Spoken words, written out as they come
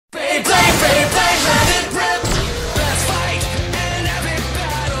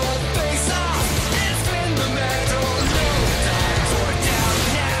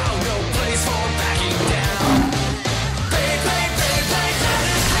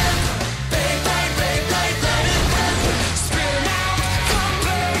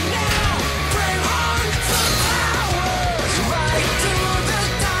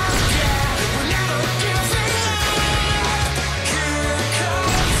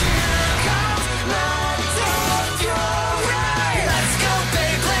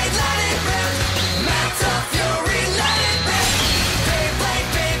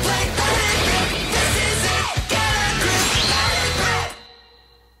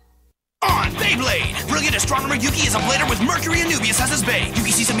Beyblade! Brilliant astronomer Yuki is a blader with Mercury and Nubius as his bae.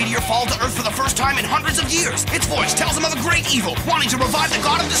 Yuki sees a meteor fall to Earth for the first time in hundreds of years. Its voice tells him of a great evil, wanting to revive the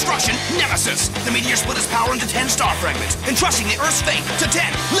god of destruction, Nemesis. The meteor split his power into 10 star fragments, entrusting the Earth's fate to 10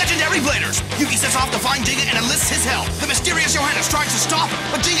 legendary bladers. Yuki sets off to find Jinga and enlists his help. The mysterious Johannes tries to stop him,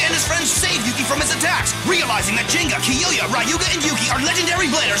 but Jinga and his friends save Yuki from his attacks. Realizing that Jinga, Kyoya, Ryuga, and Yuki are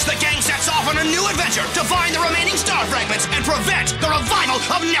legendary bladers, the gang sets off on a new adventure to find the remaining star fragments and prevent the revival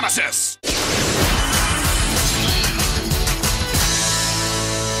of Nemesis.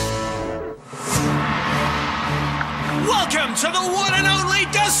 Welcome to the one and only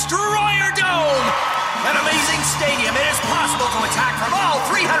Destroyer Dome! An amazing stadium. It is possible to attack from all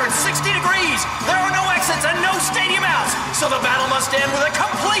 360 degrees. There are no exits and no stadium outs, so the battle must end with a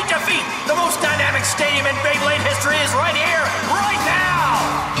complete defeat. The most dynamic stadium in Beyblade history is right here, right now!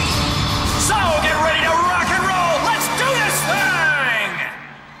 So get ready to rock and roll. Let's do this thing!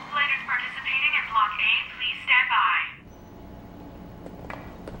 Bladers participating in Block A, please stand by.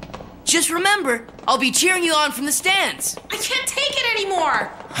 Just remember, I'll be cheering you on from the stands. I can't take it anymore!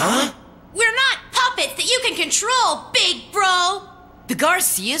 Huh? We're not puppets that you can control, big bro! The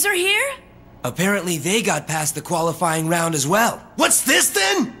Garcias are here? Apparently they got past the qualifying round as well. What's this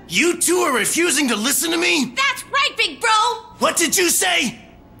then? You two are refusing to listen to me? That's right, big bro! What did you say?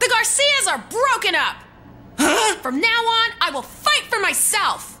 The Garcias are broken up! Huh? From now on, I will fight for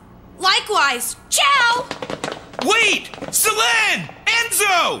myself! Likewise, ciao! Wait! Celine!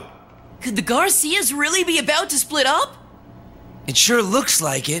 Enzo! Could the Garcias really be about to split up? It sure looks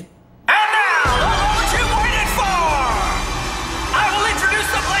like it. And now, the moment you waited for! I will introduce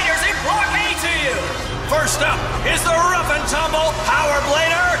the bladers in Block A to you. First up is the rough and tumble power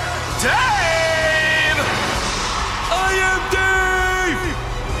blader, Dave! I am Dave!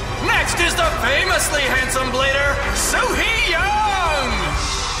 Next is the famously handsome blader, Soo-hee Young!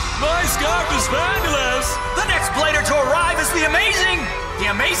 My scarf is fabulous! The next blader to arrive is the amazing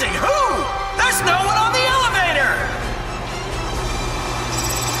who? There's no one on the elevator!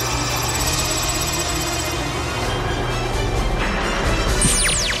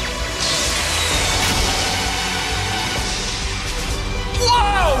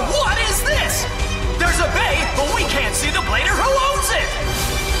 Whoa! What is this? There's a bay, but we can't see the blader who owns it!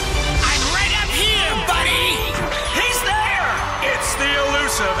 I'm right up here, buddy! He's there! It's the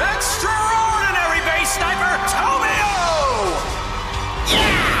elusive, extraordinary bay sniper, Tomio!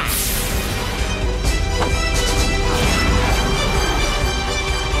 Yeah!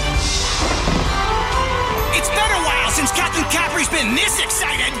 It's been a while since Captain Capri's been this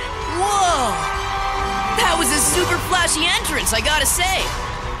excited! Whoa! That was a super flashy entrance, I gotta say.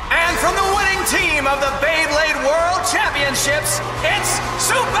 And from the winning team of the Beyblade World Championships, it's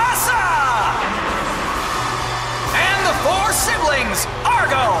Tsubasa! And the four siblings,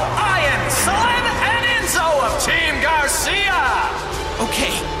 Argo, Ian, Selene, and Enzo of Team Garcia!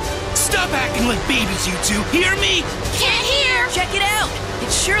 Okay, stop acting like babies, you two. Hear me? Can't hear! Check it out.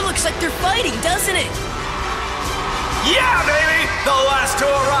 It sure looks like they're fighting, doesn't it? Yeah, baby! The last to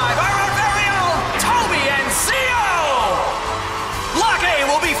arrive are our very own Toby and Zio! Block A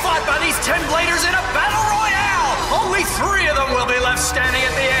will be fought by these 10 bladers in a battle royale! Only 3 of them will be left standing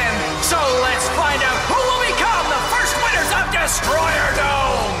at the end. So let's find out who will become the first winners of Destroyer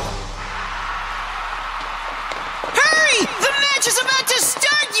Dome! Hurry! The match is about to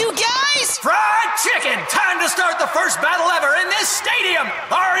start, you guys! Fried chicken! Time to start the first battle ever in this stadium!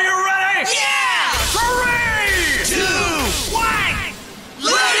 Are you ready? Yeah! 3, 2, 1!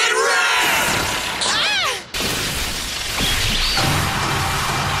 Let it rip!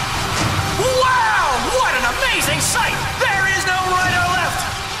 Wow! What an amazing sight! There is no right or left!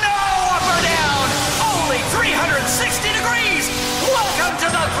 No up or down! Only 360 degrees! Welcome to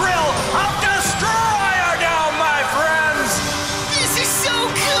the thrill of Destroyer Dome, my friends! This is so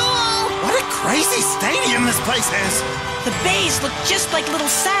cool! What a crazy stadium this place is! The bays look just like little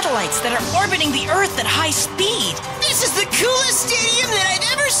satellites that are orbiting the Earth at high speed. This is the coolest stadium that I've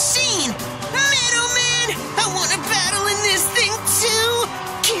ever seen! Man, oh man! I want to battle in this thing too!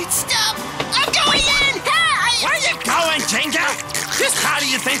 Can't stop! I'm going in! Where are you going, Jinga? Just how do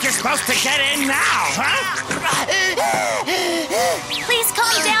you think you're supposed to get in now, huh? Please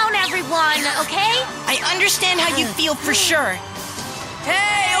calm down, everyone, okay? I understand how you feel for sure.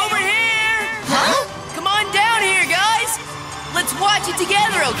 Hey, over here! Huh? Come on down here, guys! Let's watch it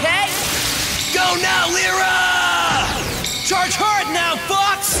together, okay? Go now, Lyra! Charge hard now,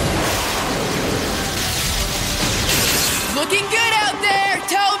 Fox! Looking good out there,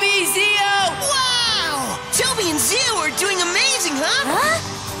 Toby, Zio! Wow! Toby and Zio are doing amazing, huh? Huh?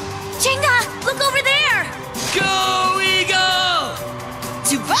 Jinga, look over there! Go, Eagle!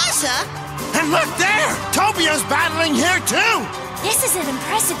 Tsubasa? And look there! Tobia's battling here too! This is an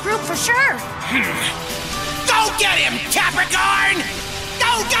impressive group for sure. Go get him, Capricorn!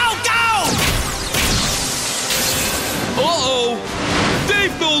 Go, go, go! Uh-oh!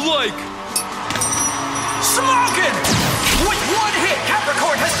 Dave no like! Smokin'! With one hit,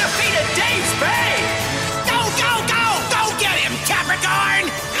 Capricorn has defeated Dave's Bay! Go, go, go! Go get him, Capricorn!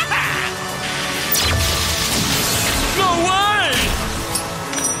 No way!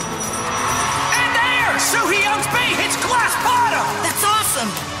 And there! Soo-Hyung's Bay hits glass bottom! That's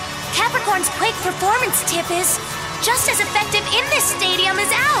awesome. Capricorn's Quake performance tip is just as effective in this stadium as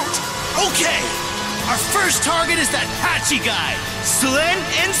out. Okay! Our first target is that patchy guy. Selene,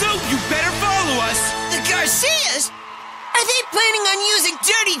 Enzo, you better follow us. The Garcias? Are they planning on using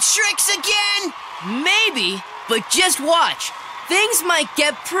dirty tricks again? Maybe, but just watch. Things might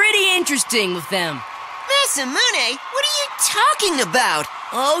get pretty interesting with them. Masamune, what are you talking about?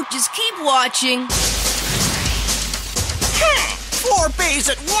 Oh, just keep watching. 4 bays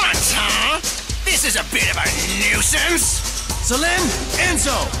at once, huh? This is a bit of a nuisance. Selene,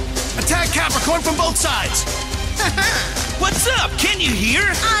 Enzo, attack Capricorn from both sides. What's up? Can you hear?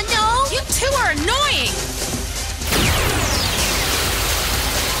 No. You two are annoying.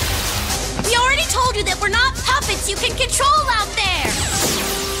 We already told you that we're not puppets you can control out there.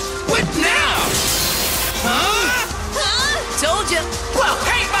 What now? Huh? Told ya. Well,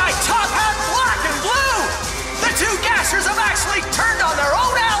 paint my top hat black and blue! The two Gashers have actually turned on their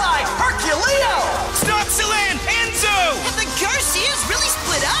own ally, Herculeo! Stop, Selene! Enzo! Have the Garcias really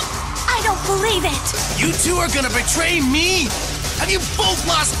split up? I don't believe it. You two are gonna betray me? Have you both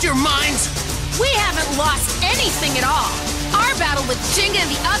lost your minds? We haven't lost anything at all. Our battle with Jinga and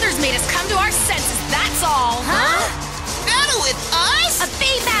the others made us come to our senses, that's all. Huh? Battle with us? A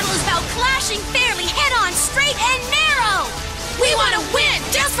Bay battle is about clashing fairly, head-on, straight and narrow. We want to win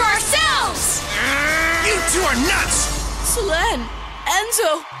just for ourselves. You two are nuts! Selene,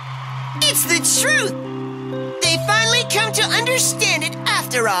 Enzo. It's the truth. They finally come to understand it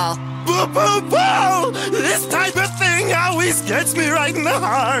after all. Boo, boo, boo! This type of thing always gets me right in the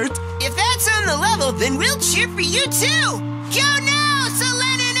heart. If that's on the level, then we'll cheer for you too. Go now,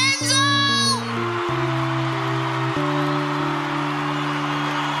 Selene and Enzo!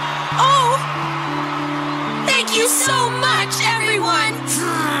 Oh! Thank you so much, everyone!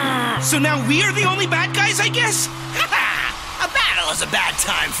 So now we are the only bad guys, I guess? A battle is a bad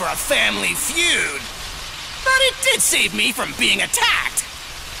time for a family feud. But it did save me from being attacked.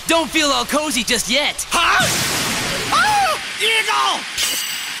 Don't feel all cozy just yet. Huh? Oh! Eagle!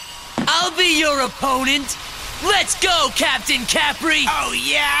 I'll be your opponent. Let's go, Captain Capri. Oh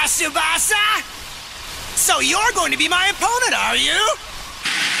yeah, Tsubasa? So you're going to be my opponent, are you?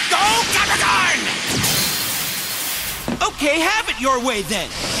 Go, Capricorn! Okay, have it your way then.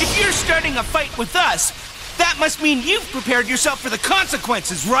 If you're starting a fight with us, that must mean you've prepared yourself for the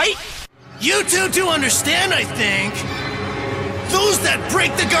consequences, right? You two do understand, I think. Those that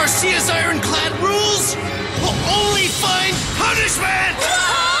break the Garcia's ironclad rules will only find punishment!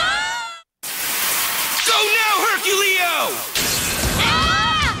 Go now, Herculeo!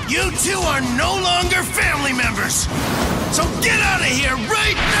 You two are no longer family members, so get out of here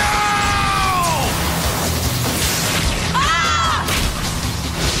right now!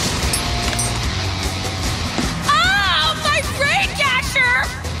 My brain gasher!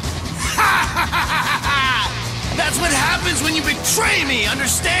 That's what happens when you betray me,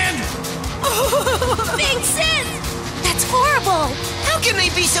 understand? Big Sis! That's horrible! How can they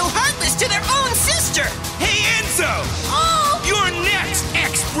be so heartless to their own sister? Hey, Enzo! Oh! You're next,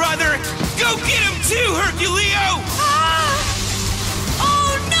 ex-brother! Go get him too, Herculeo!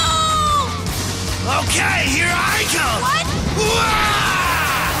 Oh no! Okay, here I come! What?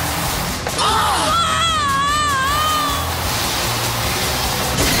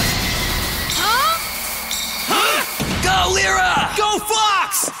 Go, Lyra! Go,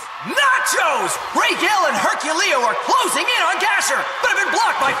 Fox! Nachos! Ray Gill and Herculeo are closing in on Gasher, but have been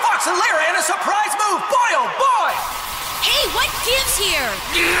blocked by Fox and Lyra in a surprise move. Boy, oh boy! Hey, what gives here?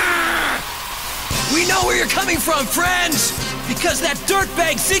 We know where you're coming from, friends! Because that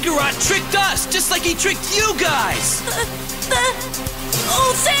dirtbag Ziggurat tricked us, just like he tricked you guys!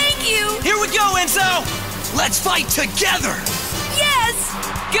 Oh, thank you! Here we go, Enzo! Let's fight together! Yes!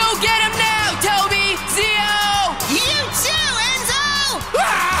 Go get him now, Toby! Zio! You too, Enzo!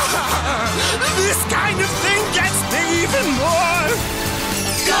 This kind of thing gets me even more.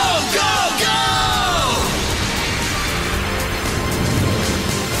 Go, go, go!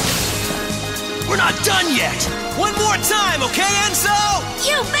 We're not done yet! One more time, okay, Enzo?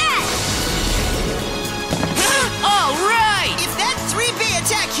 You bet! All right! If that 3-bay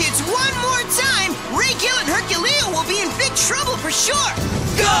attack hits one more trouble for sure.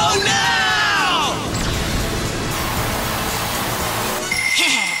 Go now!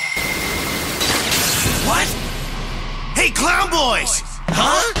 What? Hey, clown boys!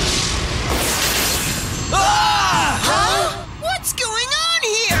 Huh? Ah! Huh? What's going on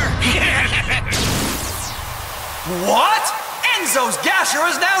here? What? Enzo's Gasher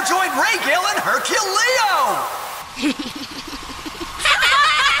has now joined Ray Gill and Herculeo!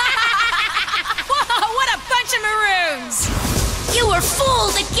 Whoa, what a bunch of maroons! You were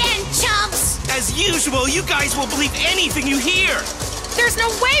fooled again, chumps! As usual, you guys will believe anything you hear. There's no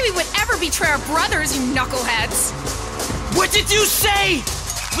way we would ever betray our brothers, you knuckleheads. What did you say?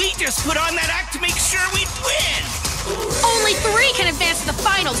 We just put on that act to make sure we'd win. Only 3 can advance to the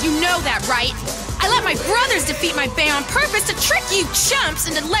finals, you know that, right? I let my brothers defeat my Bay on purpose to trick you chumps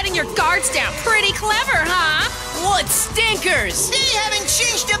into letting your guards down. Pretty clever, huh? What stinkers! They haven't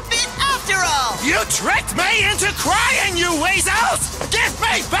changed a bit after all. You tricked me into crying, you weasels! Give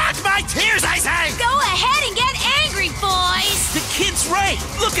me back my tears, I say! Go ahead and get angry, boys! The kid's right.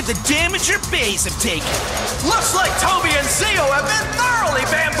 Look at the damage your bays have taken. Looks like Toby and Zio have been thoroughly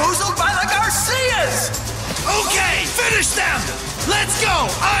bamboozled by the Garcias! Okay, finish them! Let's go,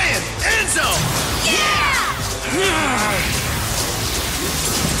 Ian, Enzo!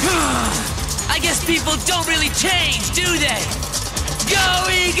 I guess people don't really change, do they? Go,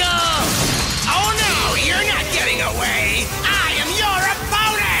 Eagle! Oh no, you're not getting away! I am your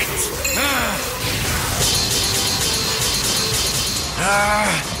opponent!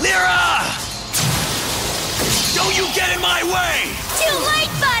 Lyra! Don't you get in my way! Too late,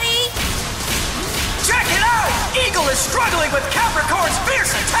 buddy! Check it out! Eagle is struggling with Capricorn's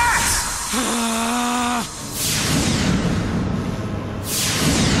fierce attacks!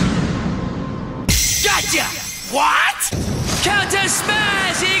 Gotcha! What? Counter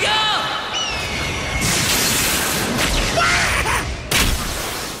smash, Eagle!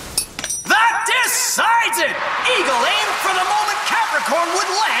 That decides it! Eagle aimed for the moment Capricorn would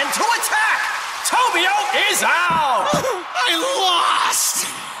land to attack! Tobio is out! I lost!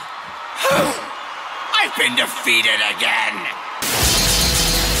 I've been defeated again!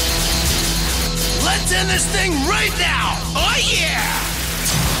 Let's end this thing right now! Oh yeah!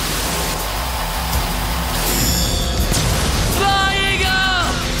 Fly, Eagle!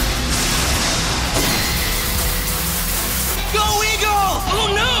 Go, Eagle! Oh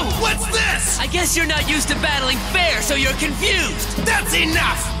no! What's this? I guess you're not used to battling fair, so you're confused. That's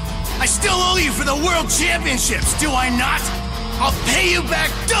enough! I still owe you for the World Championships, do I not? I'll pay you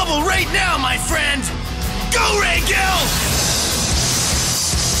back double right now, my friend! Go, Ray Gill!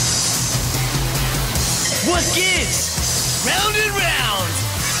 What gives? Round and round!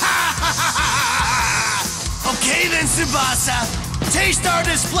 Ha ha ha ha! Okay then, Tsubasa. Taste our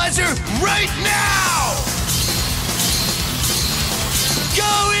displeasure right now!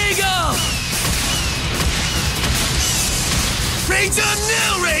 Go, Eagle! Rage on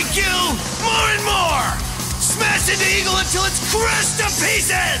now, Ray Gill! More and more! Smash into Eagle until it's crushed to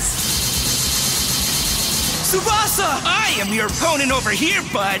pieces! Tsubasa! I am your opponent over here,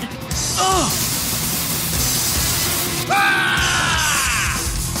 bud! Oh! Ah!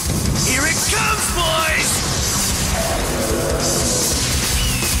 Here it comes, boys!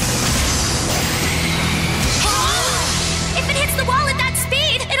 If it hits the wall at that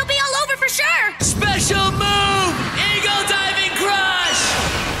speed, it'll be all over for sure! Special move! Eagle diving crush!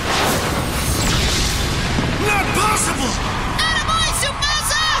 Not possible! Attaboy,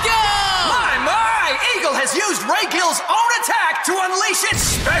 Tsubasa! Go! My! Eagle has used Ray Gill's own attack to unleash its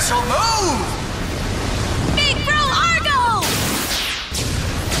special move! Big Bro Argo!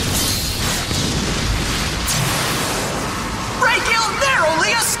 Ray Gill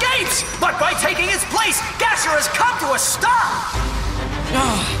narrowly escapes! But by taking its place, Gasher has come to a stop!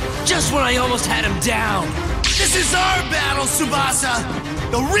 Oh, just when I almost had him down. This is our battle, Tsubasa!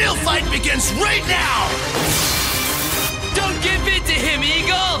 The real fight begins right now! Don't give in to him,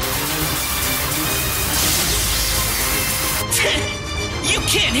 Eagle! You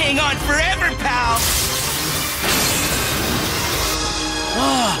can't hang on forever, pal!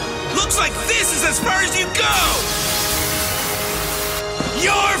 Looks like this is as far as you go!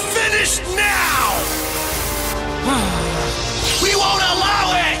 You're finished now! We won't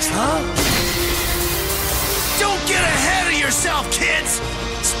allow it! Huh? Don't get ahead of yourself, kids!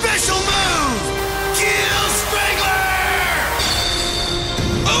 Special move! Kill Strangler!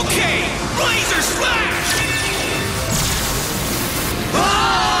 Okay, Blazer Slash!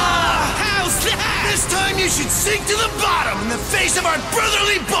 Ah! How's that? This time you should sink to the bottom in the face of our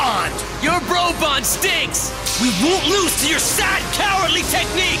brotherly bond! Your bro bond stinks! We won't lose to your sad, cowardly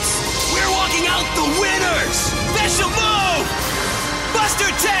techniques! We're walking out the winners! Special move!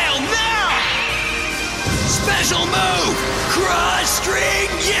 Blaster Tail, now! Special move! Cross string,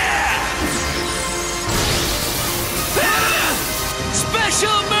 yeah! Ah!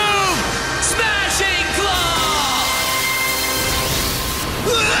 Special move! Smashing Claw!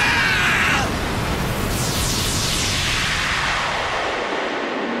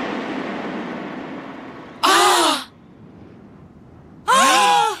 Ah!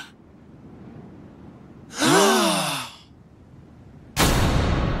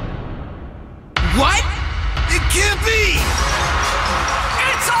 What? It can't be!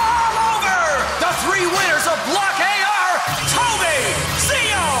 It's all over! The three winners of Block A are Toby,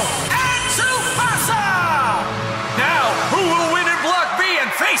 Zio, and Tsubasa! Now, who will win in Block B and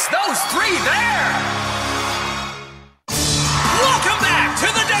face those three there? Welcome back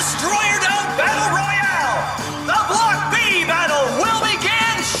to the Destroyer Dome Battle Royale! The Block B battle will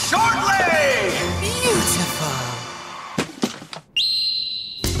begin shortly! Beautiful.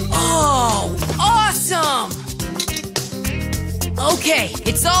 Oh, awesome! Okay,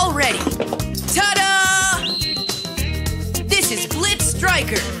 it's all ready. Ta-da! This is Blitz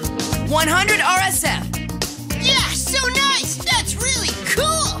Striker, 100 RSF. Yeah, so nice! That's really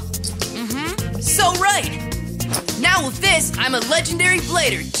cool! So right. Now with this, I'm a legendary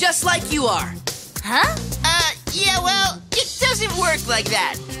blader, just like you are. Huh? Yeah, well, it doesn't work like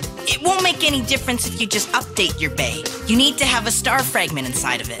that. It won't make any difference if you just update your bay. You need to have a star fragment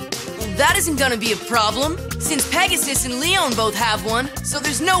inside of it. That isn't gonna be a problem, since Pegasus and Leon both have one, so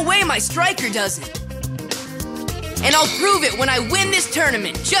there's no way my striker doesn't. And I'll prove it when I win this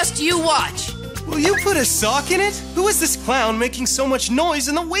tournament, just you watch. Will you put a sock in it? Who is this clown making so much noise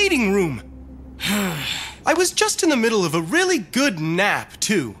in the waiting room? I was just in the middle of a really good nap,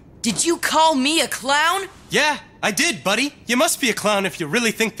 too. Did you call me a clown? Yeah, I did, buddy. You must be a clown if you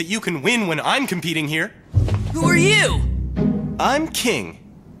really think that you can win when I'm competing here. Who are you? I'm King.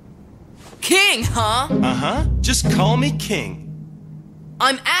 King, huh? Uh-huh. Just call me King.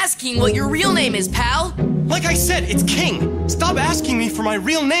 I'm asking what your real name is, pal. Like I said, it's King. Stop asking me for my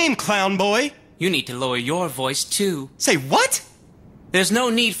real name, clown boy. You need to lower your voice, too. Say what? There's no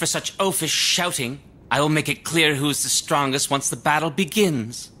need for such oafish shouting. I will make it clear who's the strongest once the battle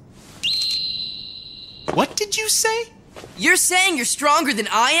begins. What did you say? You're saying you're stronger than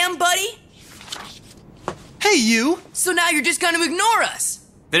I am, buddy? Hey, you! So now you're just gonna ignore us?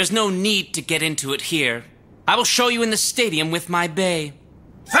 There's no need to get into it here. I will show you in the stadium with my bay.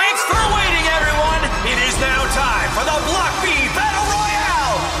 Thanks for waiting, everyone! It is now time for the Block B Battle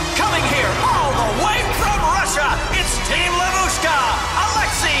Royale! Coming here all the way from Russia, it's Team Levushka,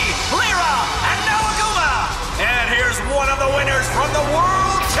 Alexei, Lyra, and Nawaguma! And here's one of the winners from the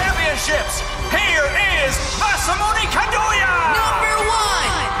World Championships! Here is Masamune Kadoya! Number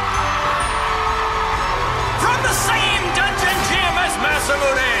one! From the same dungeon gym as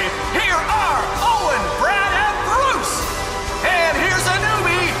Masamune, here are Owen, Brad, and Bruce! And here's a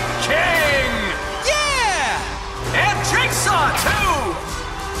newbie, King! Yeah! And Jigsaw, too!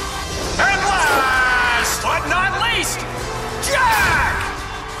 And last but not least, Jack!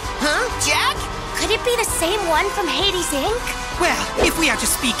 Huh? Jack? Could it be the same one from Hades Inc.? Well, if we are to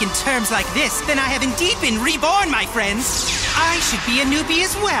speak in terms like this, then I have indeed been reborn, my friends. I should be a newbie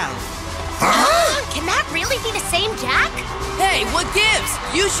as well. Can that really be the same Jack? Hey, what gives?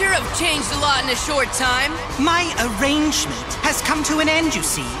 You sure have changed a lot in a short time. My arrangement has come to an end, you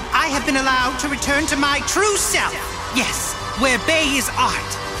see. I have been allowed to return to my true self. Yes, where Bay is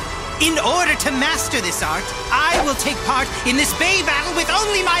art. In order to master this art, I will take part in this Bay battle with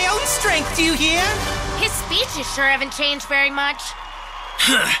only my own strength, do you hear? His speeches sure haven't changed very much.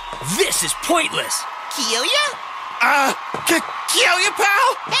 This is pointless. Kyoya? Kyoya, pal?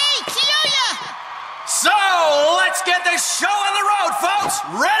 Hey, Kyoya! So, let's get this show on the road, folks!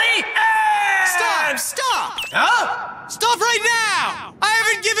 Ready? And... Stop! Huh? Stop right now! I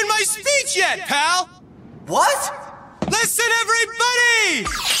haven't given my speech yet, pal! What? Listen, everybody!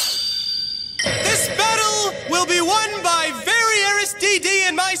 This battle will be won by Varieris DD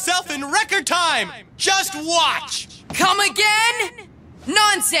and myself in record time! Just watch! Come again?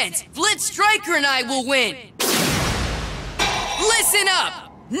 Nonsense! Blitz Striker and I will win! Listen up!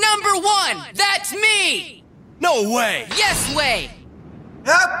 Number one, that's me! No way! Yes way!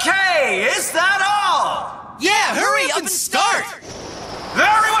 Okay, is that all? Yeah, hurry up and start!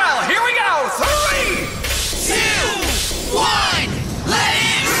 Very well, here we go! 3, 2, 1, let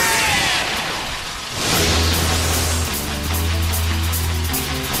it rip!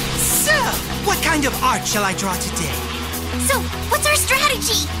 So, what kind of art shall I draw today? So, what's our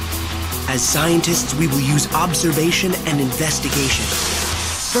strategy? As scientists, we will use observation and investigation.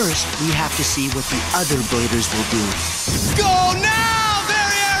 First, we have to see what the other bladers will do. Go now,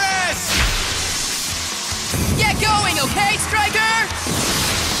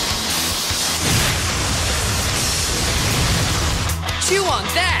 chew on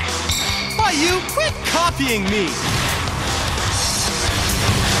that! Why, you quit copying me!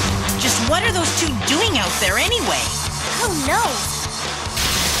 Just what are those two doing out there anyway? Who knows?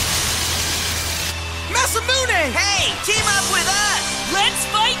 Masamune! Hey, team up with us! Let's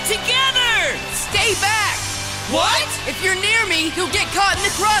fight together! Stay back! What? If you're near me, you'll get caught in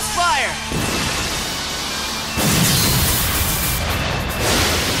the crossfire!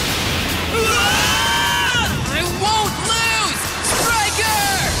 I won't lose! Striker!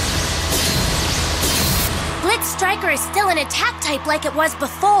 Blitz Striker is still an attack type like it was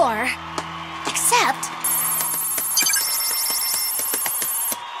before. Except...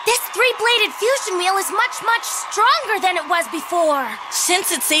 this three-bladed fusion wheel is much, much stronger than it was before.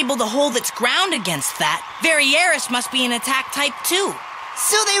 Since it's able to hold its ground against that, Varieris must be an attack type too.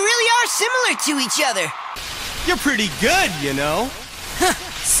 So they really are similar to each other. You're pretty good, you know.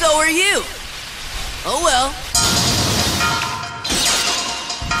 So are you. Oh well.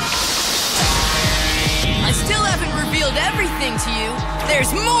 I still haven't revealed everything to you.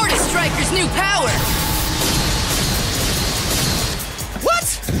 There's more to Striker's new power. What?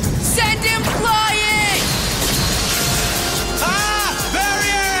 Send him flying! Ah!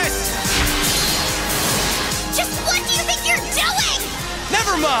 Barriers! Just what do you think you're doing?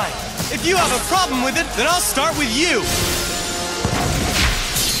 Never mind. If you have a problem with it, then I'll start with you.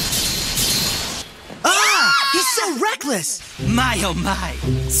 He's so reckless! My oh my!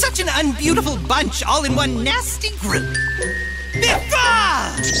 Such an unbeautiful bunch all in one nasty group!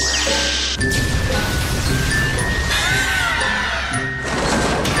 Bifa!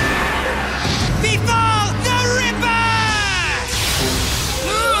 Bifa the Ripper!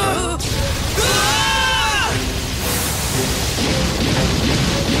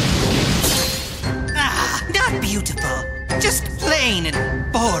 Not beautiful. Just plain and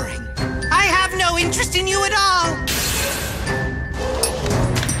boring. I have no interest in you at all.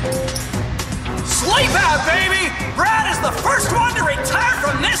 Sleep out, baby! Brad is the first one to retire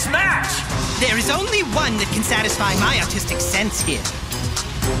from this match! There is only one that can satisfy my artistic sense here.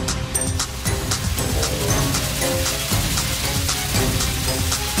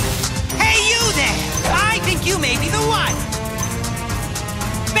 Hey, you there! I think you may be the one!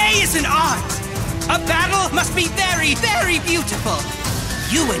 Bay is an art! A battle must be very, very beautiful!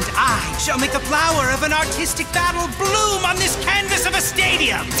 You and I shall make the flower of an artistic battle bloom on this canvas of a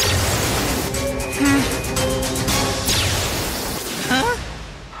stadium! Huh?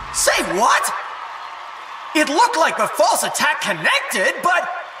 Say what? It looked like the false attack connected, but...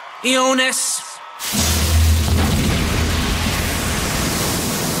 Ionis.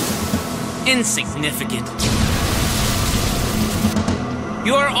 Insignificant.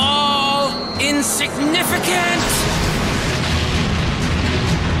 You're all insignificant!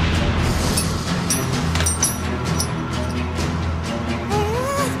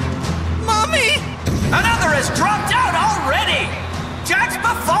 Mommy! Another has dropped out already! Jack's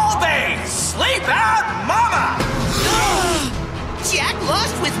Befalbe! Sleep out, mama! Jack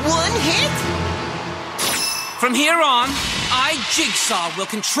lost with one hit? From here on, I, Jigsaw, will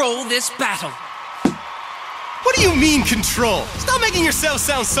control this battle. What do you mean, control? Stop making yourself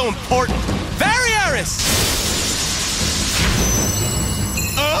sound so important. Varieris!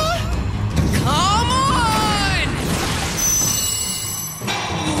 Come on!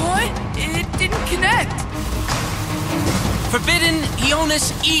 What? It didn't connect. Forbidden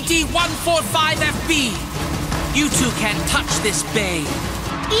Ionis ED145FB. You two can't touch this bay.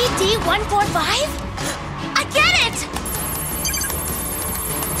 ED-145? I get it!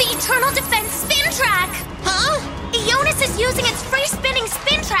 The Eternal Defense Spin Track! Huh? Ionis is using its free-spinning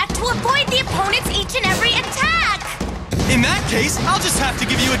spin track to avoid the opponent's each and every attack! In that case, I'll just have to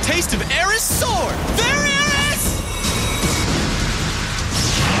give you a taste of Eris' sword. Varieris!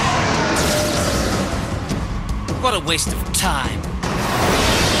 What a waste of time.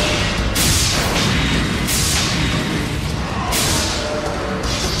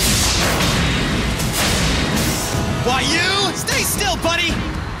 Why, you? Stay still, buddy!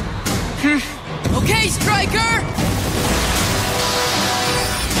 Okay, Striker!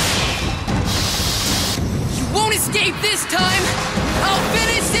 You won't escape this time! I'll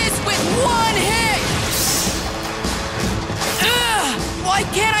finish this with one hit! Ugh! Why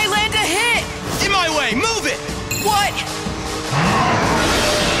can't I land a hit? In my way, move it! What?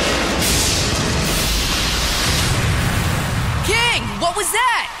 King, what was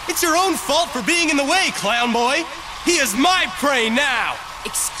that? It's your own fault for being in the way, clown boy! He is my prey now!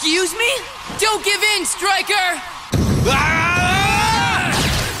 Excuse me? Don't give in, Striker! Ah!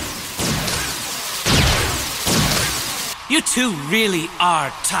 You two really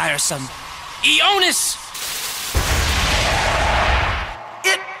are tiresome. Ionis!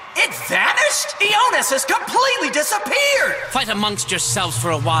 vanished! Eonis has completely disappeared! Fight amongst yourselves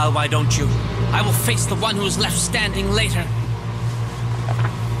for a while, why don't you? I will face the one who is left standing later.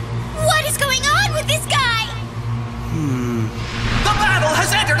 What is going on with this guy? The battle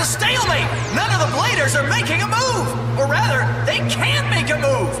has entered a stalemate! None of the Bladers are making a move! Or rather, they can't make a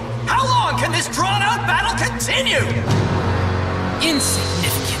move! How long can this drawn-out battle continue?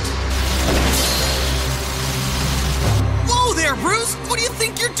 Insignificant. Whoa there, Bruce! What do you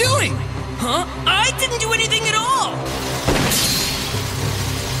think you're doing? Huh? I didn't do anything at all!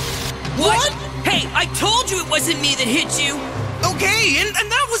 What? Hey, I told you it wasn't me that hit you! Okay, and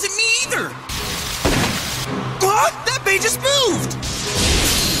that wasn't me either! What? That bay just moved!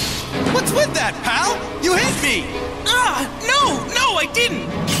 What's with that, pal? You hit me! No, I didn't!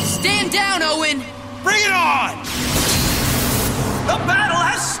 Stand down, Owen! Bring it on! The battle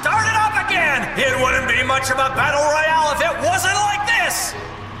has started up again! It wouldn't be much of a battle royale if it wasn't like this!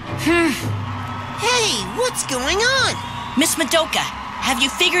 Hey, what's going on? Miss Madoka, have you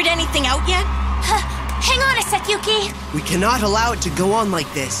figured anything out yet? Hang on a sec, Yuki. We cannot allow it to go on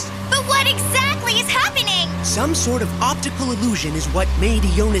like this. But what exactly is happening? Some sort of optical illusion is what made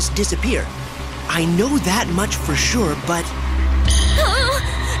Eonis disappear. I know that much for sure, but...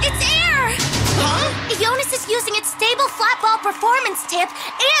 It's air! Huh? Eonis is using its stable flatball performance tip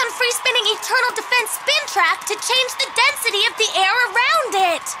and free-spinning eternal defense spin track to change the density of the air around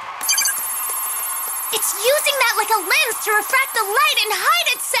it. It's using that like a lens to refract the light and hide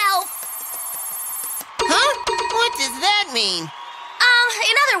itself. Huh? What does that mean?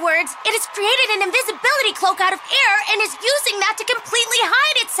 In other words, it has created an invisibility cloak out of air and is using that to completely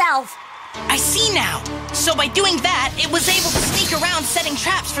hide itself. I see now. So by doing that, it was able to sneak around setting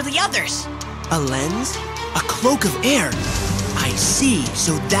traps for the others. A lens? A cloak of air? I see,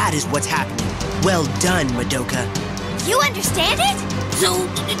 so that is what's happening. Well done, Madoka. You understand it? So,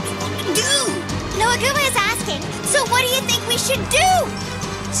 Noaguma is asking, so what do you think we should do?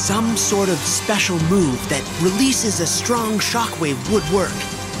 Some sort of special move that releases a strong shockwave would work.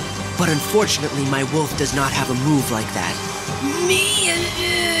 But unfortunately, my wolf does not have a move like that. Me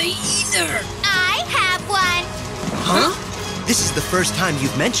either. I have one. Huh? This is the first time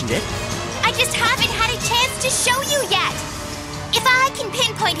you've mentioned it. I just haven't had a chance to show you yet. If I can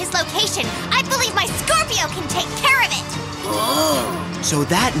pinpoint his location, I believe my Scorpio can take care of it. So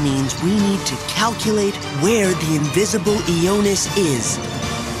that means we need to calculate where the invisible Eonis is.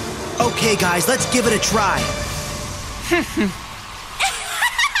 Okay, guys, let's give it a try. This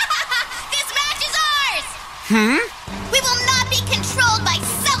match is ours! We will not be controlled by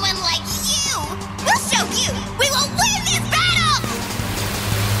someone like you! We'll show you! We will win this battle!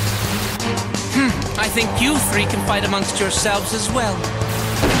 I think you three can fight amongst yourselves as well.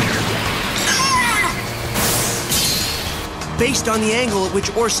 Based on the angle at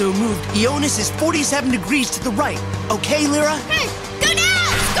which Orso moved, Eonis is 47 degrees to the right. Okay, Lyra? Go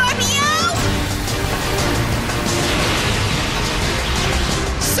now, Scorpio!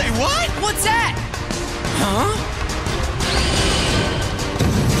 Say what? What's that? Huh?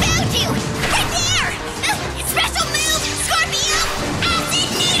 Found you! Right there! Special move, Scorpio! Acid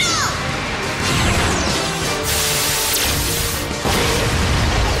Needle!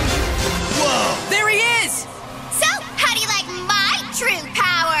 Whoa! There he is! So, how do you like my true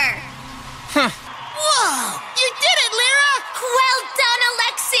power? Whoa! You did it, Lyra! Well done,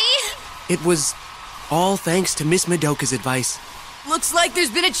 Alexi! It was all thanks to Miss Madoka's advice. Looks like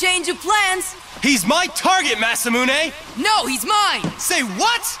there's been a change of plans. He's my target, Masamune! No, he's mine! Say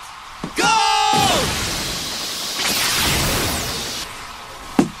what? Go!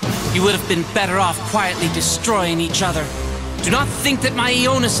 You would have been better off quietly destroying each other. Do not think that my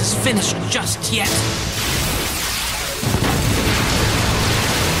Eonis is finished just yet.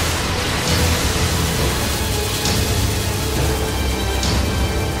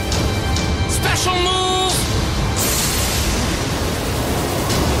 Special move!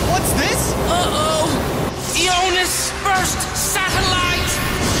 What's this? Uh-oh! Eonis first satellite!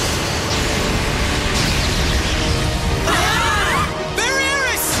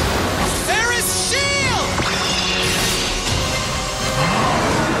 Barrieris! Eris shield!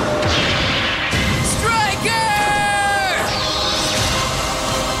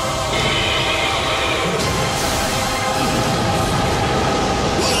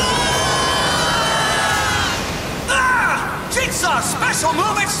 Jigsaw's special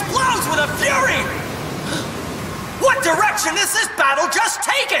move explodes with a fury! What direction is this battle just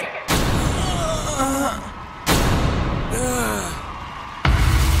taken?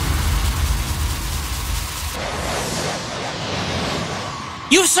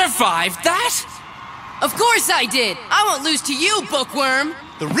 You survived that? Of course I did! I won't lose to you, bookworm!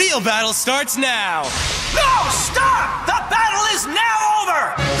 The real battle starts now. No, stop! The battle is now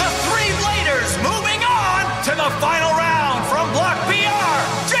over! The three Bladers moving on to the final round from Block BR,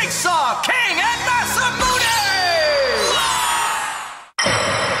 Jigsaw, King, and Masamune!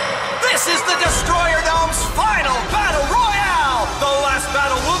 This is the Destroyer Dome's final battle royale! The last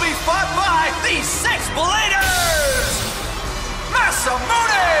battle will be fought by the 6 Bladers! Masamune!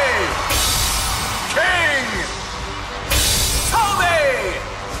 King! Toby!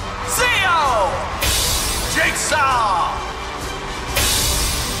 Zio! Jigsaw!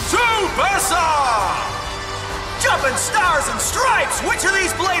 Tsubasa! Jumping Stars and Stripes! Which of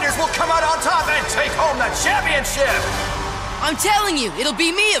these Bladers will come out on top and take home the championship? I'm telling you, it'll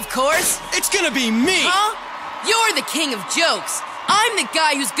be me, of course. It's gonna be me! Huh? You're the king of jokes. I'm the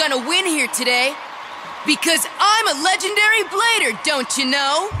guy who's gonna win here today. Because I'm a legendary Blader, don't you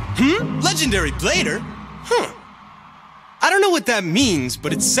know? Legendary Blader? Huh. I don't know what that means,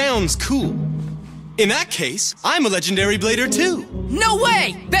 but it sounds cool. In that case, I'm a legendary Blader too. No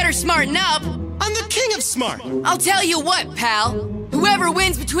way! Better smarten up. I'm the king of smart. I'll tell you what, pal. Whoever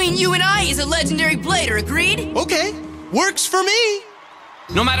wins between you and I is a legendary Blader, agreed? Okay, works for me.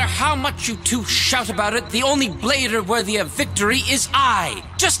 No matter how much you two shout about it, the only Blader worthy of victory is I.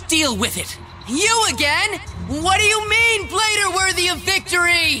 Just deal with it. You again? What do you mean, Blader worthy of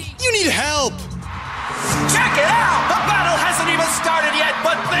victory? You need help. Check it out! The battle hasn't even started yet,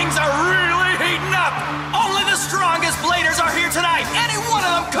 but things are really heating up! Only the strongest Bladers are here tonight! Any one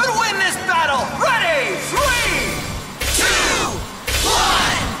of them could win this battle! Ready? 3, 2,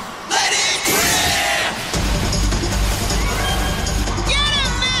 1, let it rip! Get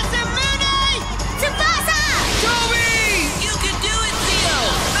him, Masamune! Tsubasa! Toby! You can do it, Theo!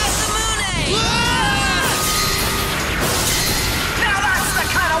 Masamune! Now that's the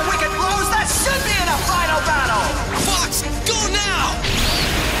kind of wicked blows that should be in a final battle! Fox, go now!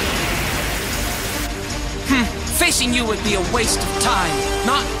 Facing you would be a waste of time.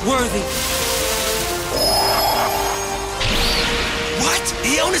 Not worthy. What?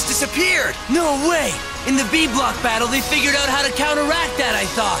 Ionis disappeared! No way! In the B-block battle, they figured out how to counteract that, I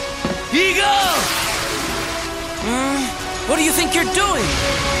thought. Eagle! What do you think you're doing?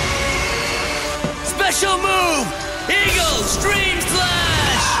 Special move! Eagle Stream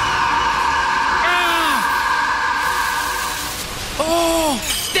Slash! Oh!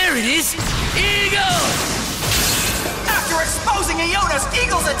 There it is! Eagle! After exposing Ionis,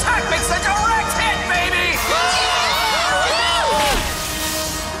 Eagle's attack makes a direct hit, baby!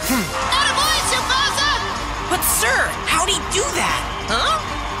 Attaboy, Tsubasa! But sir, how'd he do that? Huh?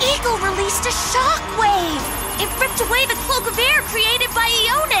 Eagle released a shockwave. It ripped away the cloak of air created by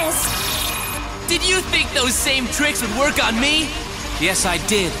Ionis. Did you think those same tricks would work on me? Yes, I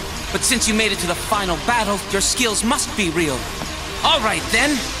did. But since you made it to the final battle, your skills must be real. All right,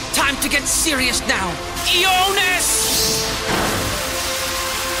 then. Time to get serious now. Ionis!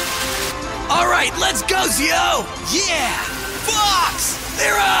 All right, let's go, Zio! Yeah! Fox!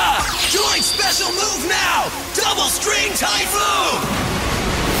 They're up! Join special move now! Double String Typhoon!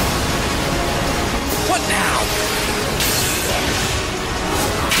 What now?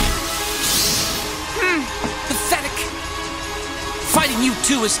 Pathetic. Fighting you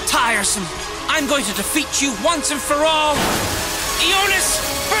two is tiresome. I'm going to defeat you once and for all. Ionis,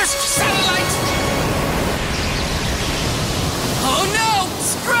 first satellite! Oh no!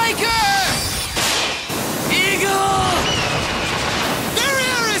 Striker! Eagle! There,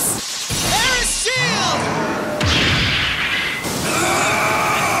 Aris! Aris Shield!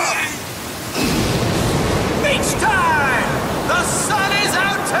 Beach time! The sun is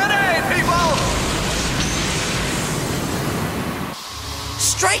out today, people!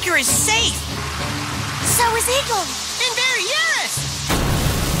 Striker is safe. So is Eagle. And there, Yaris!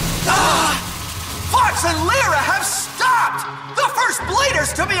 Fox and Lyra have stopped! The first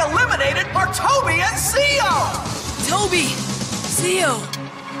Bladers to be eliminated are Toby and Zio! Toby! Zio!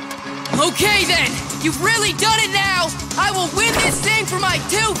 Okay then! You've really done it now! I will win this thing for my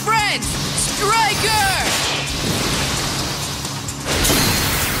two friends! Striker!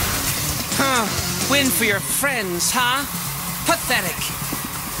 Win for your friends, huh? Pathetic.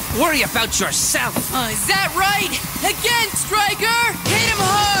 Worry about yourself. Is that right? Again, Striker! Hit him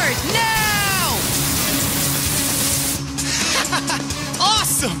hard! Now!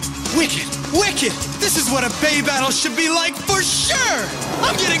 Awesome! Wicked! Wicked! This is what a Bay battle should be like for sure!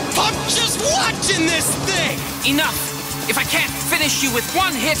 I'm getting pumped just watching this thing! Enough! If I can't finish you with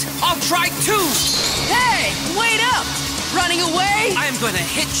one hit, I'll try two! Hey! Wait up! Running away? I'm gonna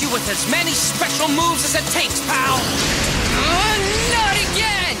hit you with as many special moves as it takes, pal! Not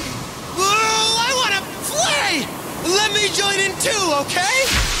again! Whoa, I wanna play! Let me join in too, okay?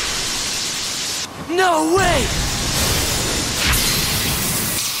 No way!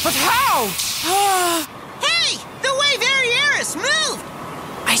 But how? Hey! The Wave Arieris moved!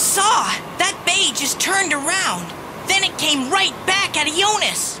 I saw! That bay just turned around. Then it came right back at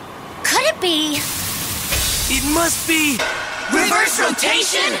Ionis. Could it be? It must be... Reverse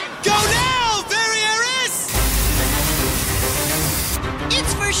rotation? Go now, Varieris!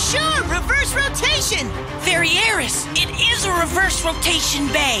 It's for sure reverse rotation! Varieris, it is a reverse rotation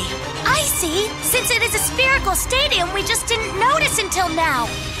bay. I see. Since it is a spherical stadium, we just didn't notice until now.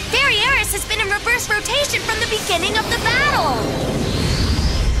 Varieris has been in reverse rotation from the beginning of the battle.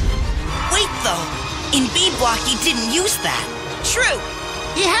 Wait, though. In B block, he didn't use that. True.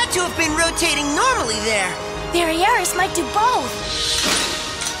 He had to have been rotating normally there. Varieris might do both.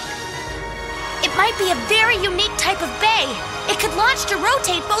 It might be a very unique type of bay. It could launch to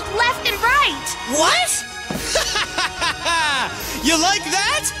rotate both left and right. What? You like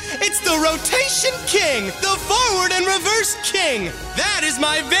that? It's the Rotation King, the Forward and Reverse King. That is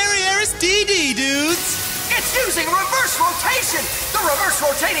my Varieris DD, dudes. It's using reverse rotation! The reverse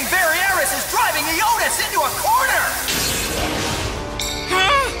rotating Varieris is driving Ionis into a corner!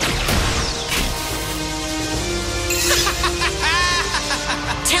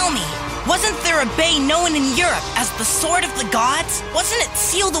 Tell me, wasn't there a bay known in Europe as the Sword of the Gods? Wasn't it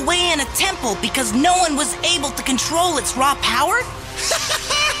sealed away in a temple because no one was able to control its raw power?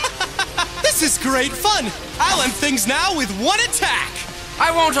 This is great fun. I'll end things now with one attack.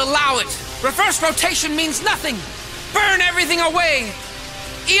 I won't allow it. Reverse rotation means nothing. Burn everything away.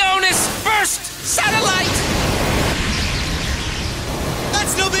 Ionis first satellite.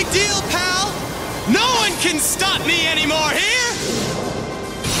 That's no big deal, pal. No one can stop me anymore here.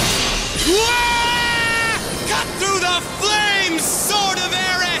 Wah! Cut through the flames, Sword of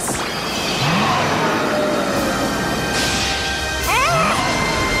Eris!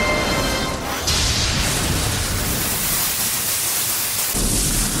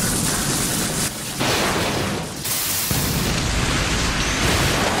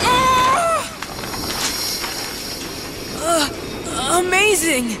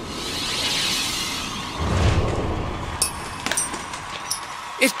 Amazing!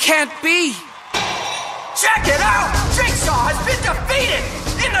 It can't be. Check it out! Jigsaw has been defeated!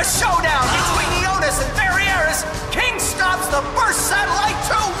 In the showdown between Ionis and Varieris, King stops the first satellite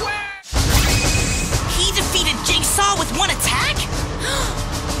to win! He defeated Jigsaw with one attack?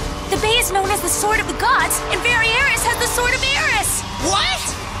 The bay is known as the Sword of the Gods, and Varieris has the Sword of Eris. What?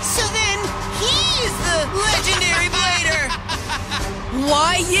 So then, he is the legendary blader!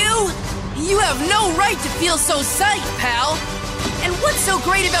 Why you? You have no right to feel so psyched, pal. And what's so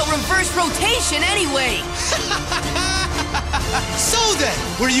great about reverse rotation anyway? So then,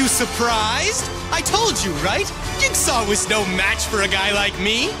 were you surprised? I told you, right? Jigsaw was no match for a guy like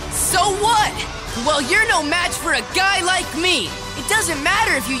me. So what? Well, you're no match for a guy like me. It doesn't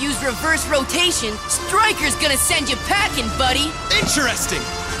matter if you use reverse rotation. Striker's gonna send you packing, buddy. Interesting.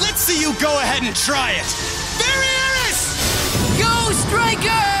 Let's see you go ahead and try it. Varieris! Go,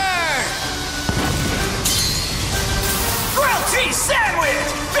 Striker! Grilled cheese sandwich!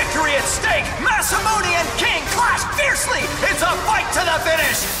 Victory at stake! Masamune and King clash fiercely! It's a fight to the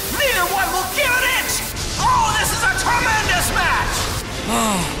finish! Neither one will give an inch! Oh, this is a tremendous match!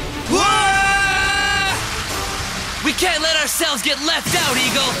 We can't let ourselves get left out,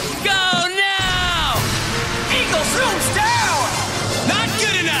 Eagle. Go now! Eagle zooms down! Not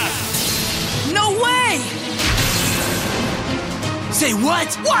good enough! No way! Say what?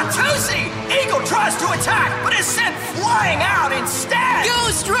 Watusi! Eagle tries to attack, but is sent flying out instead! Go,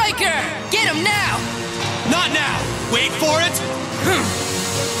 Striker! Get him now! Not now! Wait for it!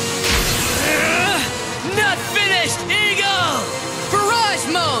 Not finished, Eagle! Barrage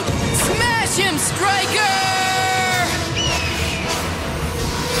mode! Smash him, Striker!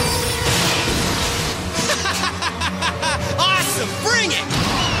 Awesome! Bring it!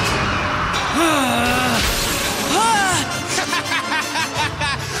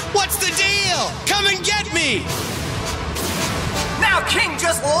 What's the deal? Come and get me! Now King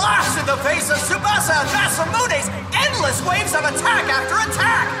just laughs in the face of Tsubasa and Masamune's endless waves of attack after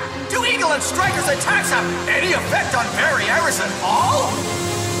attack! Do Eagle and Striker's attacks have any effect on Varieris at all?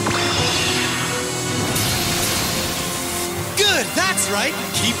 Good, that's right.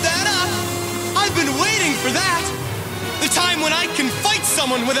 Keep that up. I've been waiting for that. The time when I can fight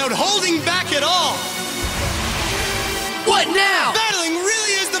someone without holding back at all. What now? Battling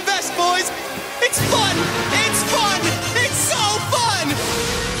really is the best, boys. It's fun. It's fun. It's so fun.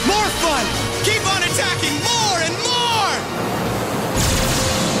 More fun. Keep on attacking more and more.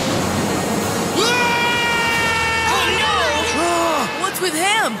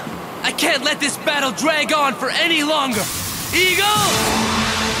 I can't let this battle drag on for any longer. Eagle!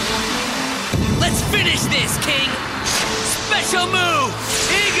 Let's finish this, King! Special move!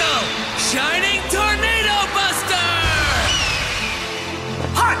 Eagle! Shining Tornado Buster!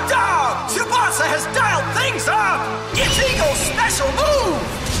 Hot dog! Tsubasa has dialed things up! It's Eagle's special move!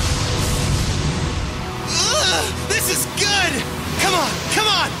 This is good! Come on, come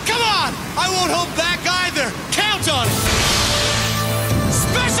on, come on! I won't hold back either! Count on it!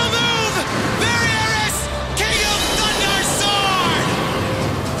 Special move! Barrieris! King of Thunder Sword!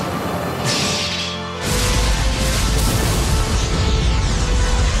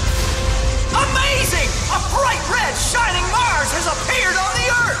 Amazing! A bright red shining Mars has appeared on the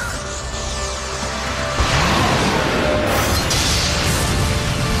Earth!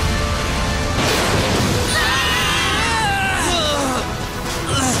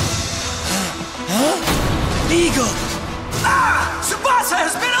 Eagle! Ah! Tsubasa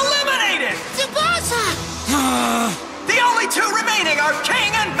has been eliminated! Tsubasa! The only two remaining are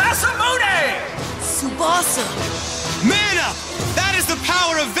King and Masamune! Tsubasa! Man up! That is the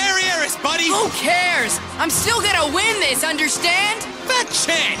power of Barrieris, buddy! Who cares? I'm still gonna win this, understand? Fat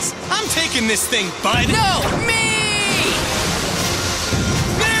chance! I'm taking this thing, bud! No, me!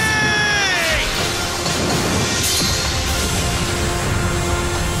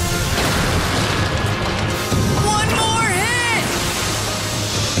 One more hit!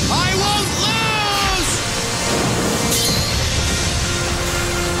 I won't lose!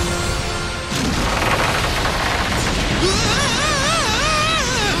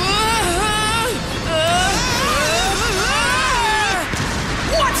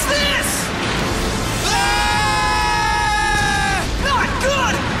 What's this? Not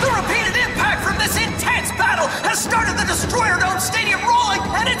good! The repeated impact from this intense battle has started the Destroyer Dome Stadium rolling,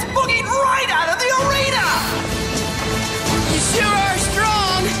 and it's boogieing right out of the arena! You sure are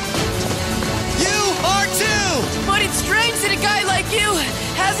strong! You are too! But it's strange that a guy like you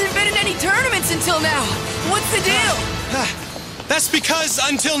hasn't been in any tournaments until now. What's the deal? That's because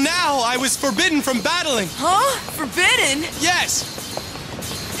until now I was forbidden from battling. Huh? Forbidden? Yes!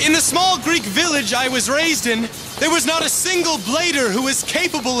 In the small Greek village I was raised in, there was not a single blader who was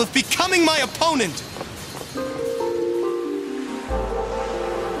capable of becoming my opponent.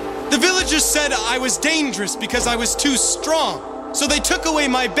 The villagers said I was dangerous because I was too strong, so they took away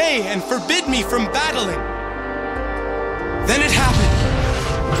my bay and forbid me from battling. Then it happened.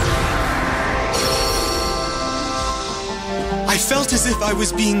 I felt as if I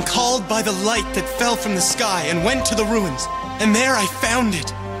was being called by the light that fell from the sky and went to the ruins, and there I found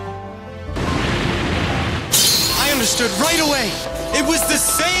it. I understood right away. It was the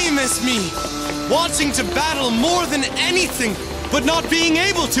same as me, wanting to battle more than anything, but not being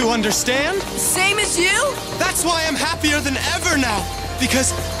able to understand. Same as you? That's why I'm happier than ever now,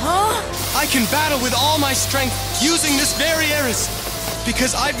 because I can battle with all my strength using this Barrieris,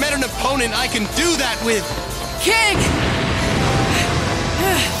 because I've met an opponent I can do that with. King!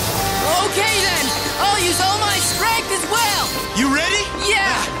 Okay then, I'll use all my strength as well! You ready?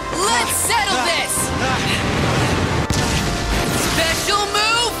 Yeah, let's settle this! Special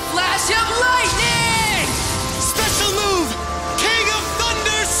move, Flash of Lightning! Special move, King of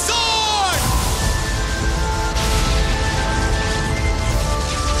Thunder Sword!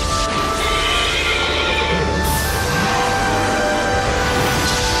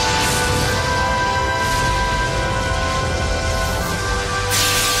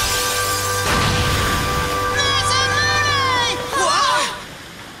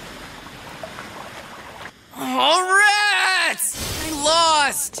 All right! I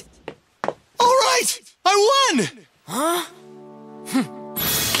lost! All right, I won! Huh?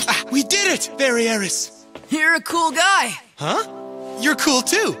 We did it, Barrieris! You're a cool guy. Huh? You're cool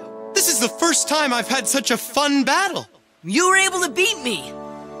too. This is the first time I've had such a fun battle. You were able to beat me,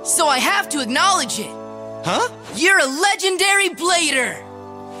 so I have to acknowledge it. Huh? You're a legendary blader!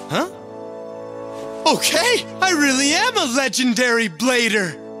 Huh? Okay, I really am a legendary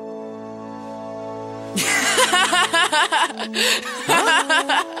blader.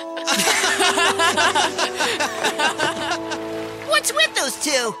 What's with those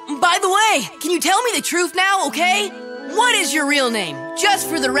two? By the way, can you tell me the truth now, okay? What is your real name, just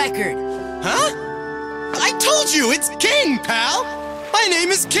for the record? Huh? I told you, it's King, pal! My name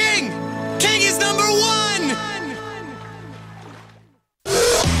is King! King is #1!